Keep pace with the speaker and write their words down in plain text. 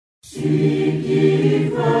Seek ye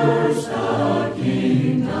first the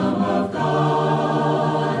kingdom of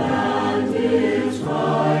God and His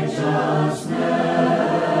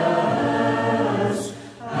righteousness,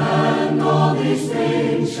 and all these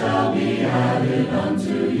things shall be added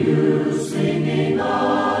unto you, singing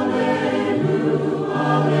Alleluia,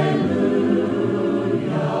 Alleluia.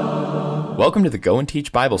 Welcome to the Go and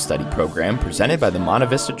Teach Bible Study program presented by the Monte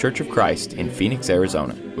Vista Church of Christ in Phoenix,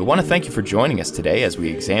 Arizona. We want to thank you for joining us today as we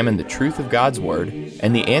examine the truth of God's Word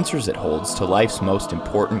and the answers it holds to life's most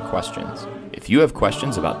important questions. If you have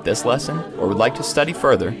questions about this lesson or would like to study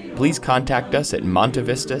further, please contact us at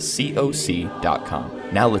montevistacoc.com.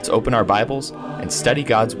 Now let's open our Bibles and study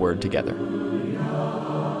God's Word together.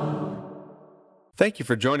 Thank you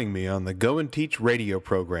for joining me on the Go and Teach radio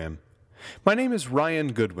program. My name is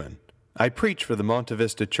Ryan Goodwin. I preach for the Monte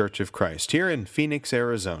Vista Church of Christ here in Phoenix,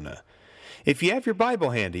 Arizona. If you have your Bible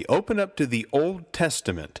handy, open up to the Old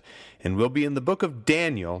Testament, and we'll be in the book of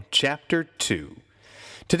Daniel, chapter 2.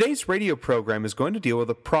 Today's radio program is going to deal with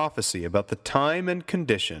a prophecy about the time and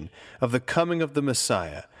condition of the coming of the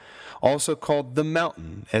Messiah, also called the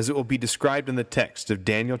mountain, as it will be described in the text of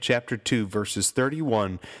Daniel chapter 2, verses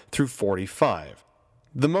 31 through 45.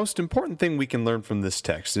 The most important thing we can learn from this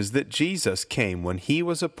text is that Jesus came when He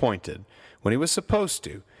was appointed, when He was supposed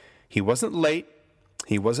to. He wasn't late.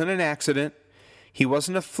 He wasn't an accident. He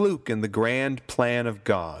wasn't a fluke in the grand plan of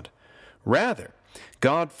God. Rather,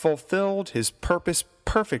 God fulfilled His purpose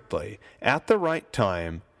perfectly at the right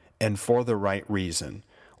time and for the right reason.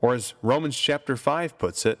 Or as Romans chapter 5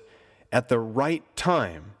 puts it, at the right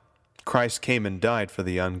time, Christ came and died for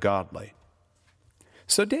the ungodly.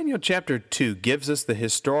 So Daniel chapter 2 gives us the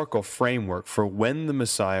historical framework for when the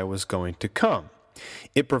Messiah was going to come.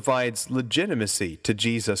 It provides legitimacy to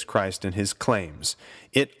Jesus Christ and His claims.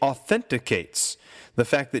 It authenticates the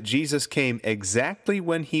fact that Jesus came exactly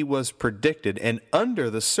when He was predicted and under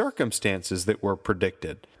the circumstances that were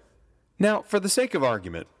predicted. Now, for the sake of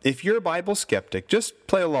argument, if you're a Bible skeptic, just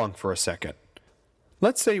play along for a second.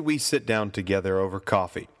 Let's say we sit down together over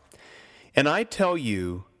coffee, and I tell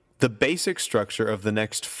you the basic structure of the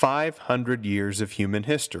next 500 years of human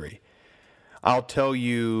history. I'll tell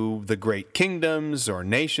you the great kingdoms or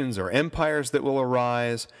nations or empires that will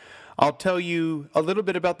arise. I'll tell you a little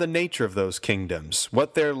bit about the nature of those kingdoms,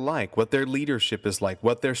 what they're like, what their leadership is like,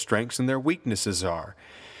 what their strengths and their weaknesses are.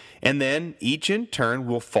 And then each in turn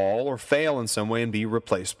will fall or fail in some way and be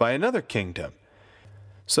replaced by another kingdom.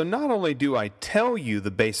 So not only do I tell you the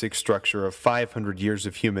basic structure of 500 years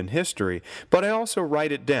of human history, but I also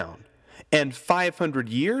write it down. And 500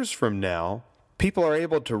 years from now, people are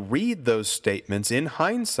able to read those statements in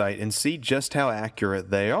hindsight and see just how accurate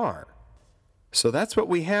they are. So that's what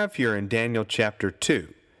we have here in Daniel chapter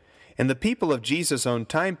 2. And the people of Jesus' own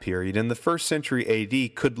time period in the 1st century A.D.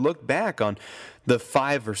 could look back on the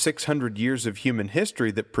 500 or 600 years of human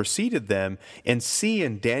history that preceded them and see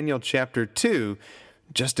in Daniel chapter 2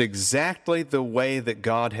 just exactly the way that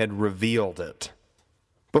God had revealed it.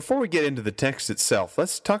 Before we get into the text itself,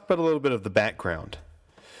 let's talk about a little bit of the background.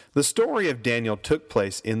 The story of Daniel took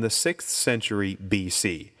place in the 6th century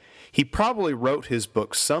B.C. He probably wrote his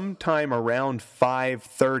book sometime around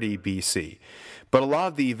 530 B.C., but a lot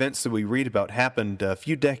of the events that we read about happened a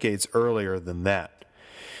few decades earlier than that.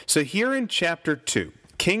 So here in chapter 2,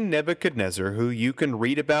 King Nebuchadnezzar, who you can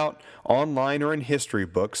read about online or in history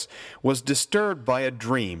books, was disturbed by a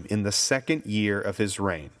dream in the 2nd year of his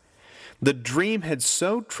reign. The dream had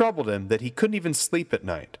so troubled him that he couldn't even sleep at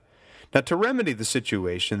night. Now, to remedy the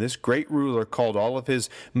situation, this great ruler called all of his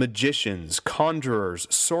magicians, conjurers,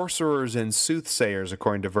 sorcerers, and soothsayers,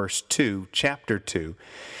 according to verse 2, chapter 2.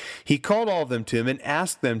 He called all of them to him and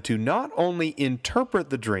asked them to not only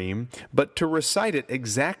interpret the dream, but to recite it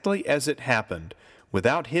exactly as it happened,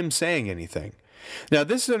 without him saying anything. Now,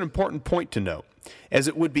 this is an important point to note, as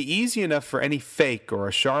it would be easy enough for any fake or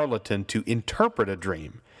a charlatan to interpret a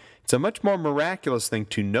dream. It's a much more miraculous thing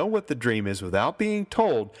to know what the dream is without being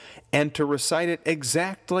told and to recite it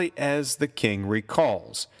exactly as the king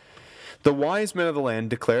recalls. The wise men of the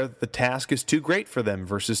land declare that the task is too great for them,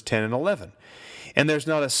 verses 10 and 11. And there's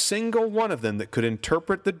not a single one of them that could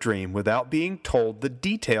interpret the dream without being told the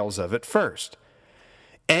details of it first.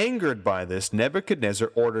 Angered by this, Nebuchadnezzar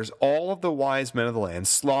orders all of the wise men of the land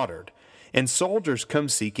slaughtered, and soldiers come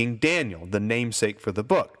seeking Daniel, the namesake for the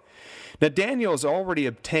book. Now, Daniel has already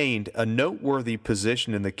obtained a noteworthy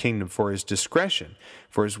position in the kingdom for his discretion,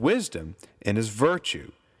 for his wisdom, and his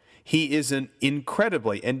virtue. He is an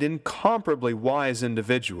incredibly and incomparably wise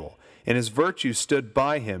individual, and his virtue stood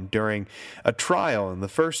by him during a trial in the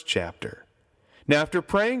 1st chapter. Now, after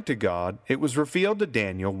praying to God, it was revealed to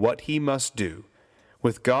Daniel what he must do.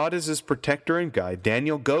 With God as his protector and guide,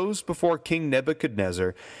 Daniel goes before King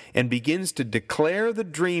Nebuchadnezzar and begins to declare the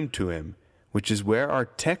dream to him, which is where our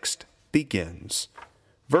text begins.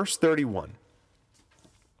 Verse 31.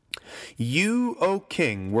 You, O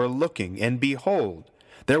king, were looking, and behold,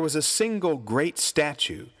 there was a single great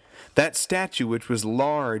statue. That statue, which was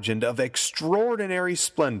large and of extraordinary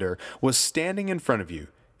splendor, was standing in front of you,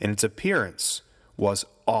 and its appearance was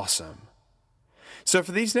awesome. So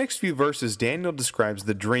for these next few verses, Daniel describes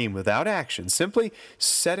the dream without action, simply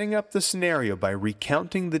setting up the scenario by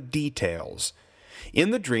recounting the details.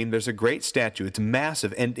 In the dream, there's a great statue. It's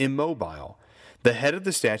massive and immobile. The head of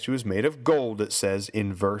the statue is made of gold, it says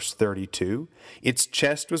in verse 32. Its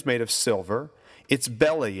chest was made of silver, its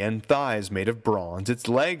belly and thighs made of bronze, its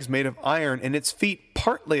legs made of iron, and its feet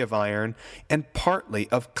partly of iron and partly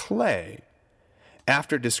of clay.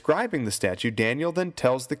 After describing the statue, Daniel then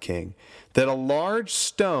tells the king that a large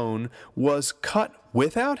stone was cut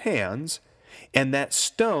without hands, and that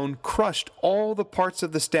stone crushed all the parts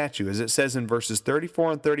of the statue. As it says in verses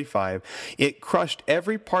 34 and 35, it crushed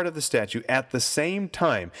every part of the statue at the same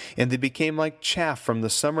time, and they became like chaff from the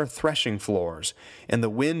summer threshing floors, and the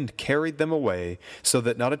wind carried them away, so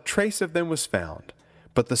that not a trace of them was found.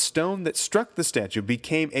 But the stone that struck the statue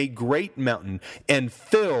became a great mountain and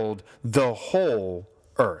filled the whole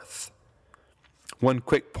earth. One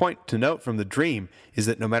quick point to note from the dream is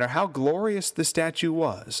that no matter how glorious the statue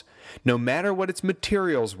was, no matter what its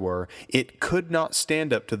materials were, it could not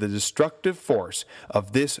stand up to the destructive force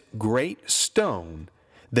of this great stone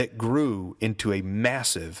that grew into a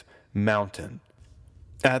massive mountain.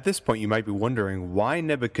 At this point, you might be wondering why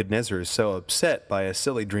Nebuchadnezzar is so upset by a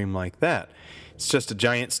silly dream like that. It's just a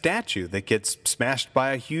giant statue that gets smashed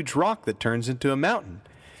by a huge rock that turns into a mountain.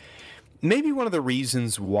 Maybe one of the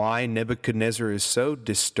reasons why Nebuchadnezzar is so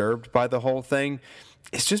disturbed by the whole thing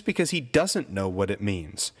is just because he doesn't know what it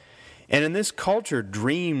means. And in this culture,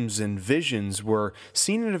 dreams and visions were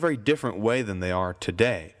seen in a very different way than they are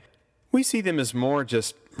today. We see them as more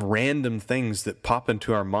just random things that pop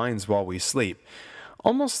into our minds while we sleep.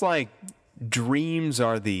 Almost like dreams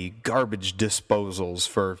are the garbage disposals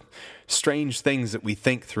for strange things that we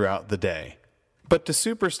think throughout the day. But to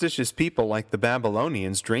superstitious people like the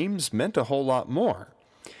Babylonians, dreams meant a whole lot more.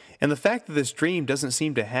 And the fact that this dream doesn't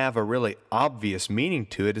seem to have a really obvious meaning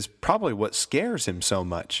to it is probably what scares him so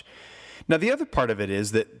much. Now, the other part of it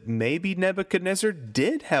is that maybe Nebuchadnezzar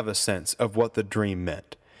did have a sense of what the dream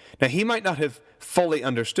meant. Now, he might not have fully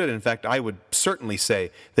understood. In fact, I would certainly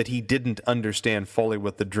say that he didn't understand fully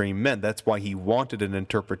what the dream meant. That's why he wanted an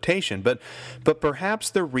interpretation. But perhaps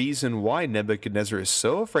the reason why Nebuchadnezzar is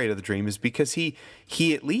so afraid of the dream is because he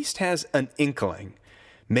at least has an inkling.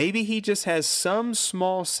 Maybe he just has some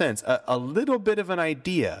small sense, a little bit of an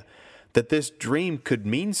idea that this dream could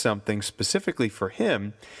mean something specifically for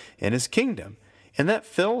him and his kingdom. And that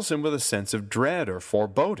fills him with a sense of dread or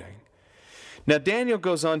foreboding. Now, Daniel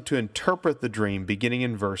goes on to interpret the dream beginning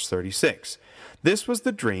in verse 36. This was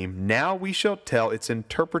the dream. Now we shall tell its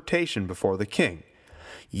interpretation before the king.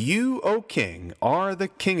 You, O king, are the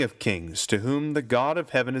King of kings, to whom the God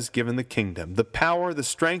of heaven has given the kingdom, the power, the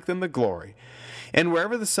strength, and the glory. And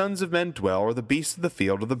wherever the sons of men dwell, or the beasts of the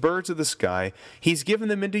field, or the birds of the sky, he's given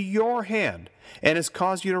them into your hand, and has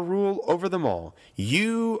caused you to rule over them all.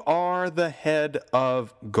 You are the head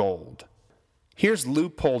of gold. Here's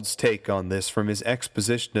Leupold's take on this from his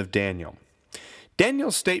exposition of Daniel.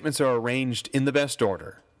 Daniel's statements are arranged in the best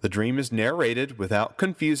order. The dream is narrated without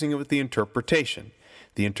confusing it with the interpretation.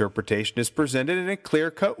 The interpretation is presented in a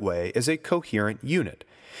clear-cut way as a coherent unit.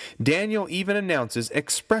 Daniel even announces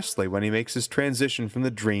expressly when he makes his transition from the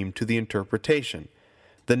dream to the interpretation.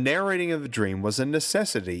 The narrating of the dream was a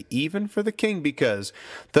necessity even for the king because,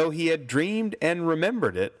 though he had dreamed and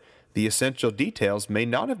remembered it, the essential details may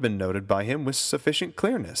not have been noted by him with sufficient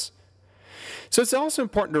clearness. So it's also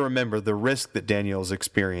important to remember the risk that Daniel is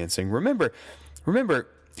experiencing. Remember,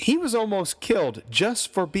 he was almost killed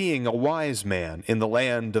just for being a wise man in the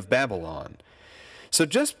land of Babylon. So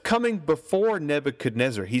just coming before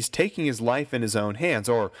Nebuchadnezzar, he's taking his life in his own hands,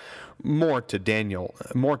 or more to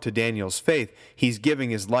Daniel's faith, he's giving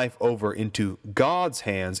his life over into God's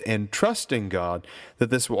hands and trusting God that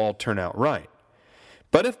this will all turn out right.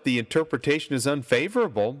 But if the interpretation is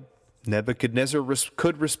unfavorable, Nebuchadnezzar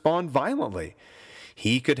could respond violently.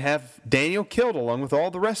 He could have Daniel killed along with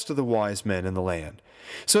all the rest of the wise men in the land.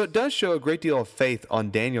 So it does show a great deal of faith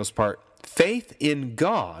on Daniel's part, faith in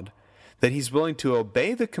God, that he's willing to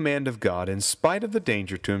obey the command of God in spite of the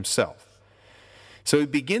danger to himself. So he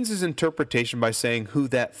begins his interpretation by saying who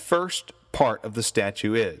that first part of the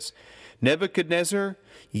statue is. Nebuchadnezzar,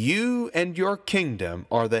 you and your kingdom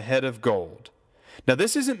are the head of gold. Now,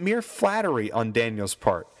 this isn't mere flattery on Daniel's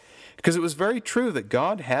part, because it was very true that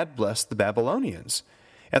God had blessed the Babylonians.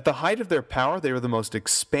 At the height of their power, they were the most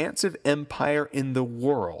expansive empire in the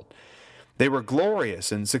world. They were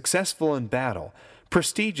glorious and successful in battle,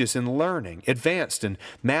 prestigious in learning, advanced in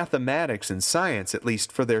mathematics and science, at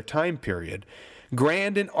least for their time period,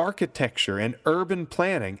 grand in architecture and urban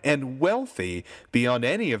planning, and wealthy beyond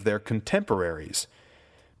any of their contemporaries.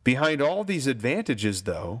 Behind all these advantages,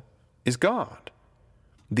 though, is God.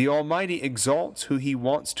 The Almighty exalts who He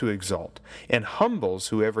wants to exalt, and humbles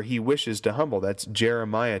whoever He wishes to humble. That's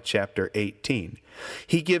Jeremiah chapter 18.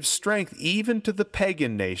 He gives strength even to the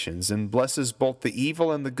pagan nations, and blesses both the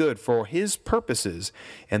evil and the good for His purposes,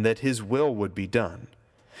 and that His will would be done.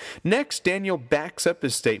 Next, Daniel backs up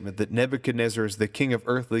his statement that Nebuchadnezzar is the king of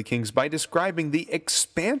earthly kings by describing the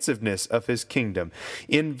expansiveness of his kingdom.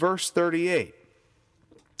 In verse 38,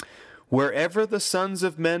 wherever the sons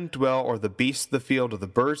of men dwell, or the beasts of the field, or the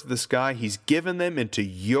birds of the sky, He's given them into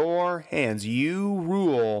your hands. You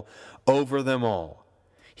rule over them all.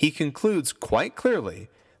 He concludes quite clearly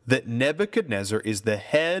that Nebuchadnezzar is the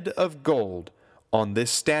head of gold on this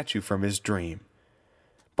statue from his dream.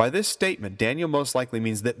 By this statement, Daniel most likely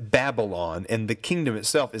means that Babylon and the kingdom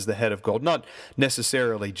itself is the head of gold, not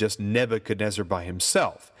necessarily just Nebuchadnezzar by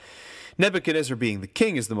himself. Nebuchadnezzar being the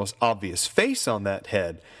king is the most obvious face on that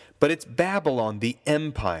head, but it's Babylon, the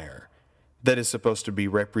empire, that is supposed to be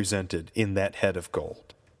represented in that head of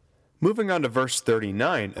gold. Moving on to verse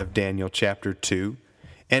 39 of Daniel chapter 2,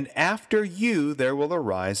 and after you there will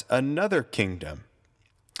arise another kingdom.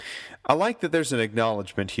 I like that there's an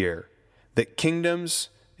acknowledgement here that kingdoms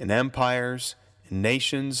and empires and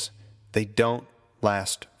nations, they don't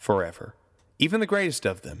last forever. Even the greatest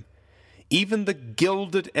of them, even the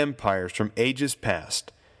gilded empires from ages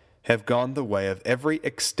past, have gone the way of every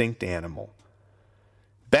extinct animal.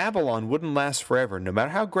 Babylon wouldn't last forever, no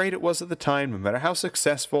matter how great it was at the time, no matter how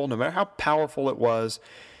successful, no matter how powerful it was.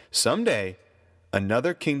 Someday,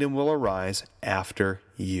 another kingdom will arise after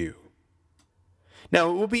you. Now,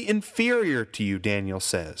 it will be inferior to you, Daniel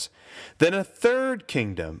says. Then a third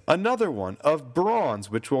kingdom, another one, of bronze,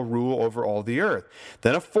 which will rule over all the earth.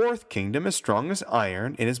 Then a fourth kingdom, as strong as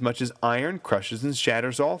iron, inasmuch as iron crushes and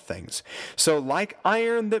shatters all things. So like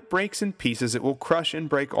iron that breaks in pieces, it will crush and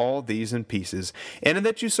break all these in pieces. And in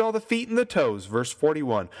that you saw the feet and the toes, verse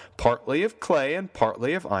 41, partly of clay and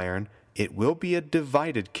partly of iron, it will be a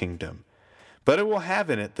divided kingdom. But it will have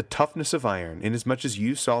in it the toughness of iron, inasmuch as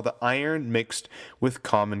you saw the iron mixed with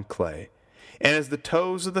common clay. And as the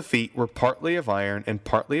toes of the feet were partly of iron and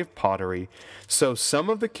partly of pottery, so some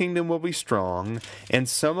of the kingdom will be strong, and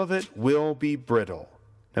some of it will be brittle.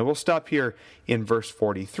 Now we'll stop here in verse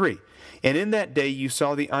 43. And in that day you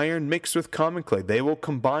saw the iron mixed with common clay. They will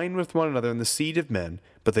combine with one another in the seed of men,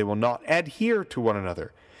 but they will not adhere to one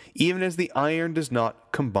another, even as the iron does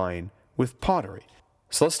not combine with pottery.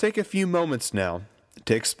 So let's take a few moments now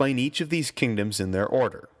to explain each of these kingdoms in their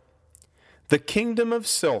order. The kingdom of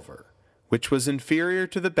silver, which was inferior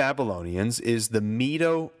to the Babylonians, is the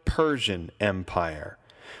Medo-Persian Empire,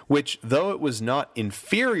 which, though it was not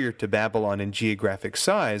inferior to Babylon in geographic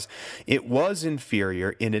size, it was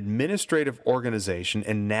inferior in administrative organization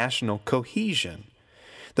and national cohesion.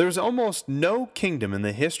 There was almost no kingdom in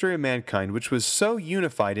the history of mankind which was so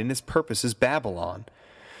unified in its purpose as Babylon.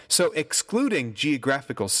 So excluding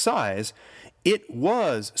geographical size, it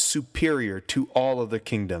was superior to all of the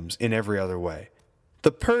kingdoms in every other way.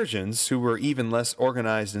 The Persians, who were even less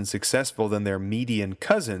organized and successful than their Median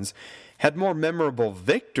cousins, had more memorable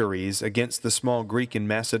victories against the small Greek and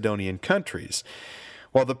Macedonian countries.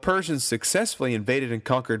 While the Persians successfully invaded and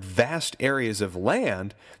conquered vast areas of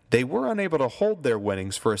land, they were unable to hold their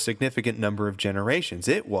winnings for a significant number of generations.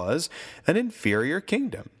 It was an inferior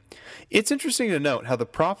kingdom. It's interesting to note how the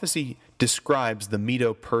prophecy describes the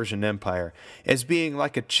Medo-Persian Empire as being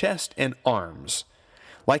like a chest and arms.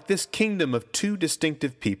 Like this kingdom of two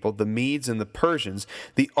distinctive people, the Medes and the Persians,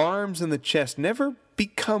 the arms and the chest never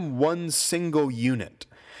become one single unit.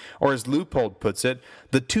 Or as Leupold puts it,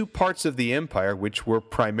 the two parts of the empire, which were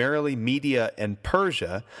primarily Media and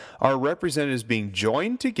Persia, are represented as being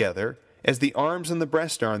joined together as the arms and the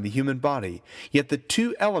breast are in the human body, yet the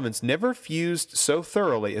two elements never fused so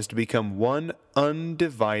thoroughly as to become one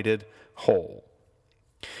undivided whole.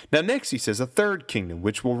 Now next he says a third kingdom,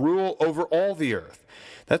 which will rule over all the earth.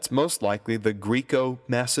 That's most likely the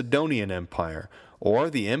Greco-Macedonian Empire,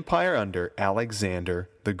 or the empire under Alexander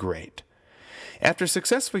the Great. After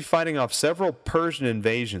successfully fighting off several Persian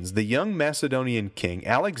invasions, the young Macedonian king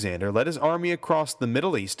Alexander led his army across the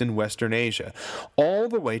Middle East and Western Asia, all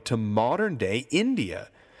the way to modern-day India.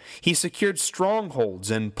 He secured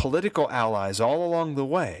strongholds and political allies all along the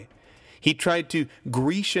way. He tried to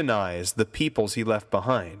Grecianize the peoples he left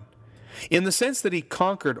behind. In the sense that he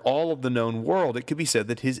conquered all of the known world, it could be said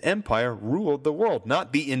that his empire ruled the world,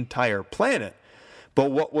 not the entire planet,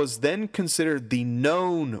 but what was then considered the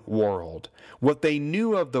known world, what they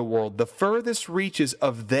knew of the world, the furthest reaches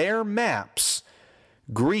of their maps.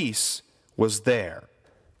 Greece was there.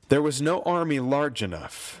 There was no army large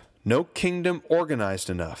enough, no kingdom organized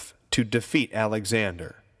enough to defeat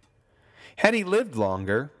Alexander. Had he lived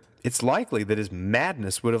longer, it's likely that his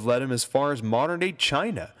madness would have led him as far as modern-day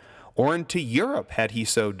China or into Europe had he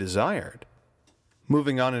so desired.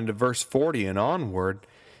 Moving on into verse 40 and onward,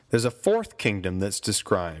 there's a fourth kingdom that's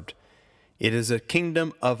described. It is a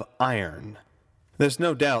kingdom of iron. There's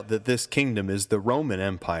no doubt that this kingdom is the Roman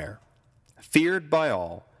Empire. Feared by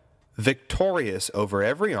all, victorious over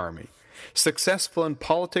every army, successful in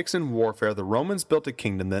politics and warfare, the Romans built a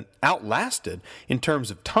kingdom that outlasted, in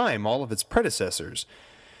terms of time, all of its predecessors.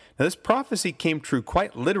 Now, this prophecy came true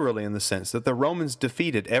quite literally in the sense that the Romans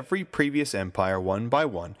defeated every previous empire one by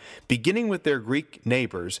one, beginning with their Greek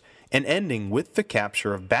neighbors and ending with the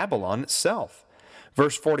capture of Babylon itself.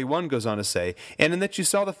 Verse 41 goes on to say, "And in that you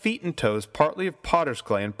saw the feet and toes, partly of potter's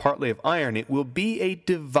clay and partly of iron, it will be a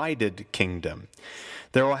divided kingdom.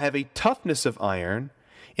 There will have a toughness of iron,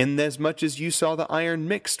 inasmuch as you saw the iron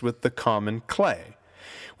mixed with the common clay."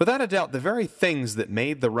 Without a doubt, the very things that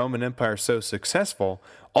made the Roman Empire so successful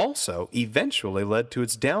also eventually led to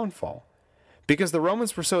its downfall. Because the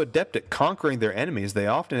Romans were so adept at conquering their enemies, they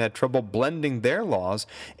often had trouble blending their laws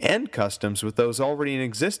and customs with those already in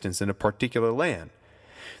existence in a particular land.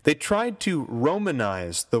 They tried to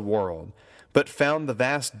Romanize the world, but found the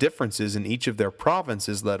vast differences in each of their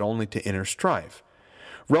provinces led only to inner strife.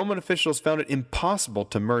 Roman officials found it impossible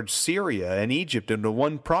to merge Syria and Egypt into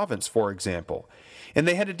one province, for example, and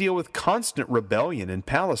they had to deal with constant rebellion in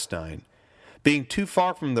Palestine. Being too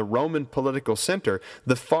far from the Roman political center,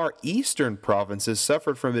 the far eastern provinces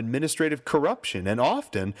suffered from administrative corruption and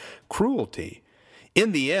often cruelty.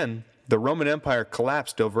 In the end, the Roman Empire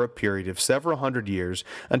collapsed over a period of several hundred years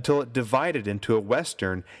until it divided into a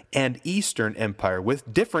Western and Eastern empire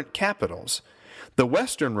with different capitals. The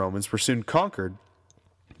Western Romans were soon conquered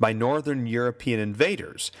by Northern European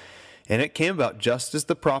invaders, and it came about just as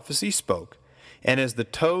the prophecy spoke. And as the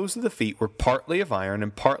toes of the feet were partly of iron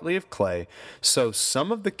and partly of clay, so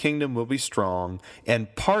some of the kingdom will be strong,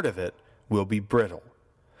 and part of it will be brittle.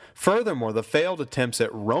 Furthermore, the failed attempts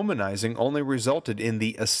at Romanizing only resulted in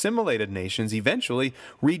the assimilated nations eventually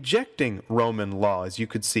rejecting Roman law, as you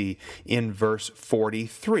could see in verse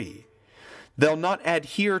 43. They'll not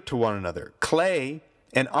adhere to one another. Clay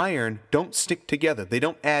and iron don't stick together. They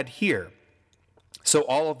don't adhere. So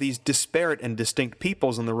all of these disparate and distinct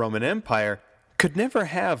peoples in the Roman Empire could never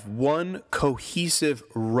have one cohesive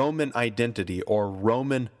Roman identity or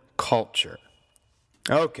Roman culture.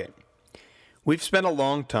 Okay, we've spent a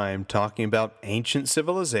long time talking about ancient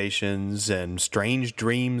civilizations and strange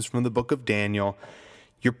dreams from the book of Daniel.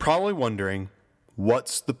 You're probably wondering,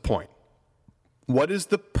 what's the point? What is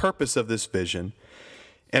the purpose of this vision?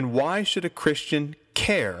 And why should a Christian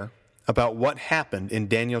care about what happened in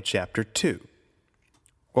Daniel chapter 2?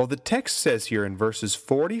 Well, the text says here in verses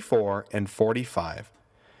 44 and 45,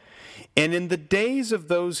 "And in the days of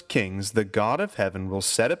those kings, the God of heaven will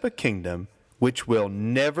set up a kingdom which will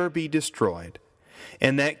never be destroyed,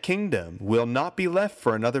 and that kingdom will not be left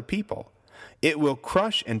for another people. It will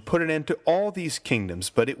crush and put an end to all these kingdoms,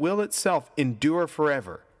 but it will itself endure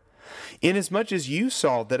forever. Inasmuch as you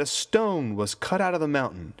saw that a stone was cut out of the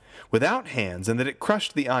mountain without hands, and that it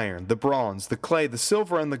crushed the iron, the bronze, the clay, the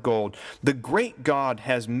silver, and the gold, the great God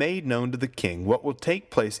has made known to the king what will take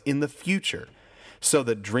place in the future. So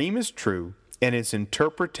the dream is true, and its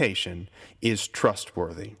interpretation is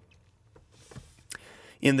trustworthy."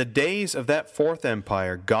 In the days of that fourth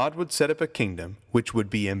empire, God would set up a kingdom which would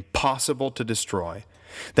be impossible to destroy.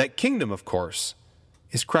 That kingdom, of course,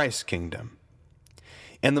 is Christ's kingdom.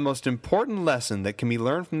 And the most important lesson that can be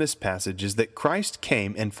learned from this passage is that Christ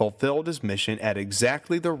came and fulfilled his mission at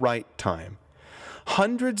exactly the right time.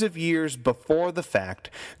 Hundreds of years before the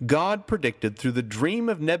fact, God predicted through the dream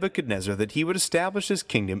of Nebuchadnezzar that he would establish his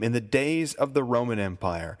kingdom in the days of the Roman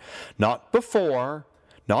Empire. Not before,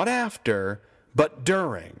 not after, but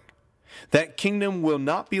during. That kingdom will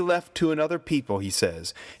not be left to another people, he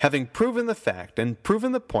says. Having proven the fact and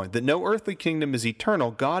proven the point that no earthly kingdom is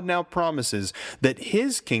eternal, God now promises that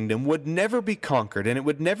his kingdom would never be conquered and it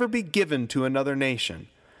would never be given to another nation.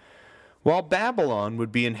 While Babylon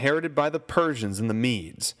would be inherited by the Persians and the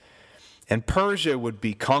Medes, and Persia would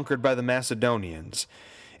be conquered by the Macedonians,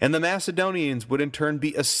 and the Macedonians would in turn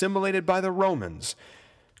be assimilated by the Romans,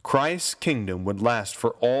 Christ's kingdom would last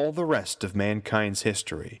for all the rest of mankind's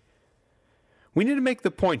history. We need to make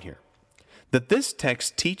the point here that this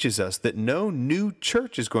text teaches us that no new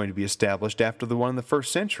church is going to be established after the one in the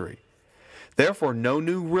first century. Therefore, no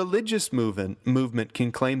new religious movement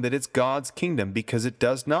can claim that it's God's kingdom because it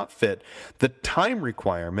does not fit the time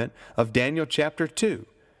requirement of Daniel chapter 2.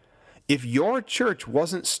 If your church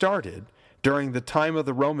wasn't started during the time of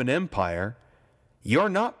the Roman Empire, you're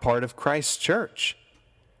not part of Christ's church.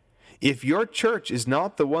 If your church is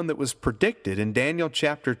not the one that was predicted in Daniel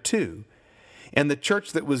chapter 2, and the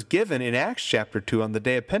church that was given in Acts chapter 2 on the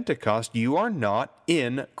day of Pentecost, you are not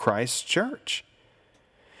in Christ's church.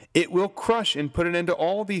 It will crush and put an end to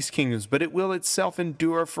all these kingdoms, but it will itself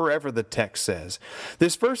endure forever, the text says.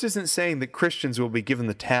 This verse isn't saying that Christians will be given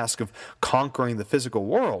the task of conquering the physical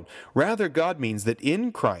world. Rather, God means that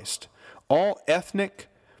in Christ, all ethnic,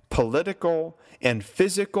 political, and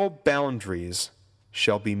physical boundaries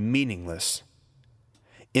shall be meaningless.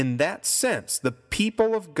 In that sense, the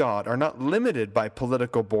people of God are not limited by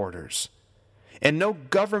political borders, and no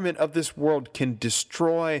government of this world can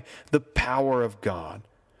destroy the power of God.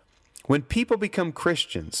 When people become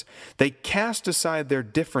Christians, they cast aside their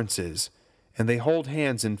differences and they hold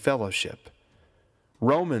hands in fellowship.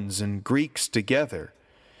 Romans and Greeks together,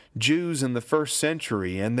 Jews in the first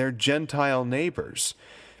century and their Gentile neighbors,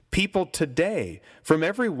 people today from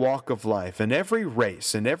every walk of life and every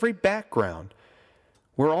race and every background,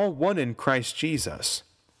 we're all one in Christ Jesus.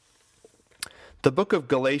 The book of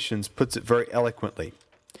Galatians puts it very eloquently.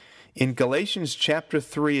 In Galatians chapter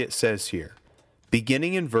 3 it says here,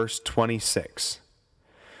 beginning in verse 26,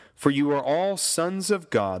 "For you are all sons of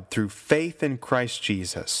God through faith in Christ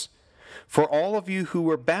Jesus. For all of you who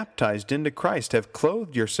were baptized into Christ have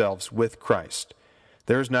clothed yourselves with Christ.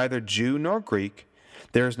 There is neither Jew nor Greek,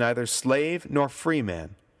 there is neither slave nor free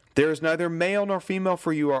man. There is neither male nor female,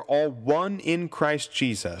 for you are all one in Christ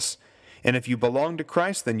Jesus. And if you belong to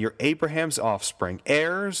Christ, then you're Abraham's offspring,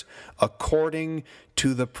 heirs according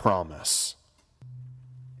to the promise."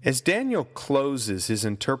 As Daniel closes his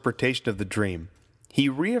interpretation of the dream, he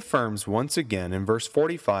reaffirms once again in verse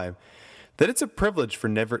 45 that it's a privilege for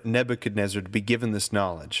Nebuchadnezzar to be given this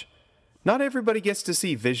knowledge. Not everybody gets to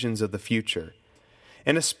see visions of the future,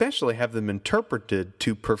 and especially have them interpreted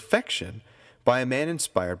to perfection by a man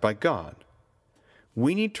inspired by God.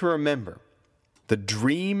 We need to remember the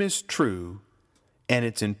dream is true and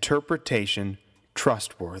its interpretation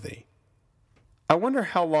trustworthy. I wonder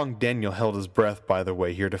how long Daniel held his breath, by the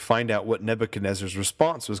way, here to find out what Nebuchadnezzar's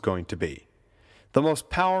response was going to be. The most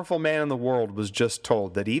powerful man in the world was just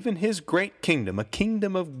told that even his great kingdom, a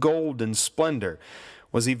kingdom of gold and splendor,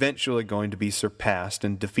 was eventually going to be surpassed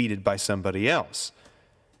and defeated by somebody else.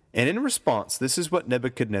 And in response, this is what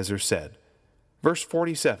Nebuchadnezzar said. Verse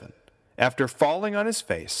 47, after falling on his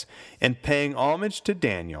face and paying homage to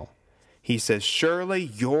Daniel, he says, "Surely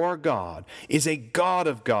your God is a God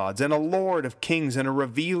of gods and a Lord of kings and a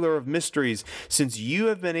revealer of mysteries, since you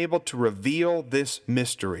have been able to reveal this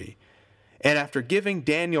mystery." And after giving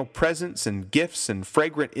Daniel presents and gifts and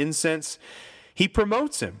fragrant incense, he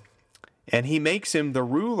promotes him, and he makes him the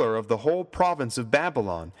ruler of the whole province of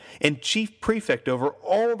Babylon and chief prefect over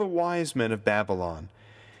all the wise men of Babylon.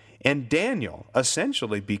 And Daniel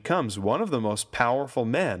essentially becomes one of the most powerful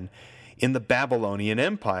men in the Babylonian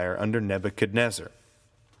Empire under Nebuchadnezzar.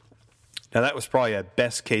 Now that was probably a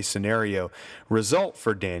best-case scenario result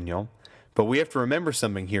for Daniel, but we have to remember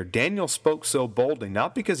something here. Daniel spoke so boldly,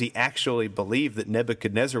 not because he actually believed that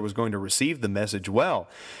Nebuchadnezzar was going to receive the message well,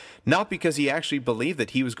 not because he actually believed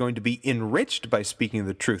that he was going to be enriched by speaking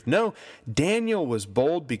the truth. No, Daniel was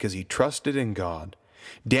bold because he trusted in God.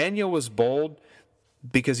 Daniel was bold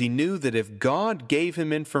because he knew that if God gave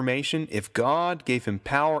him information, if God gave him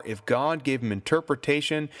power, if God gave him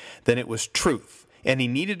interpretation, then it was truth. And he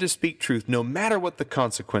needed to speak truth no matter what the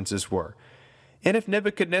consequences were. And if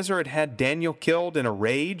Nebuchadnezzar had had Daniel killed in a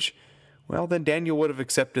rage, well, then Daniel would have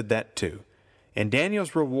accepted that too. And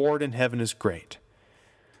Daniel's reward in heaven is great.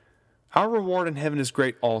 Our reward in heaven is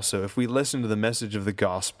great also if we listen to the message of the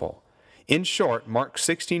gospel. In short, Mark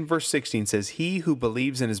 16 verse 16 says, "He who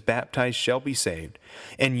believes and is baptized shall be saved."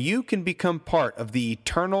 And you can become part of the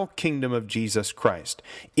eternal kingdom of Jesus Christ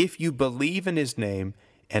if you believe in his name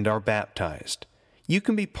and are baptized. You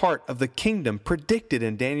can be part of the kingdom predicted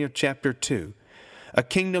in Daniel chapter 2, a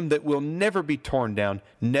kingdom that will never be torn down,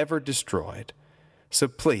 never destroyed. So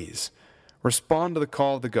please, respond to the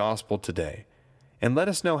call of the gospel today, and let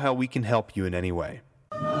us know how we can help you in any way.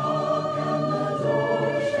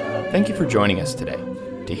 Thank you for joining us today.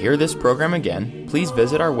 To To hear this program again, please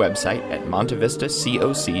visit our website at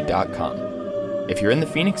montevistacoc.com. If you're in the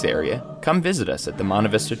Phoenix area, come visit us at the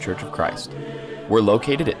Monte Vista Church of Christ. We're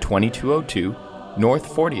located at 2202 North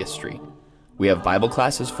 40th Street. We have Bible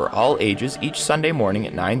classes for all ages each Sunday morning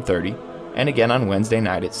at 9:30 and again on Wednesday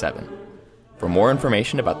night at 7. For more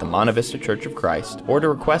information about the Monte Vista Church of Christ or to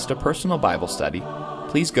request a personal Bible study,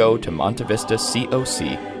 please go to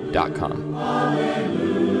montevistacoc.com.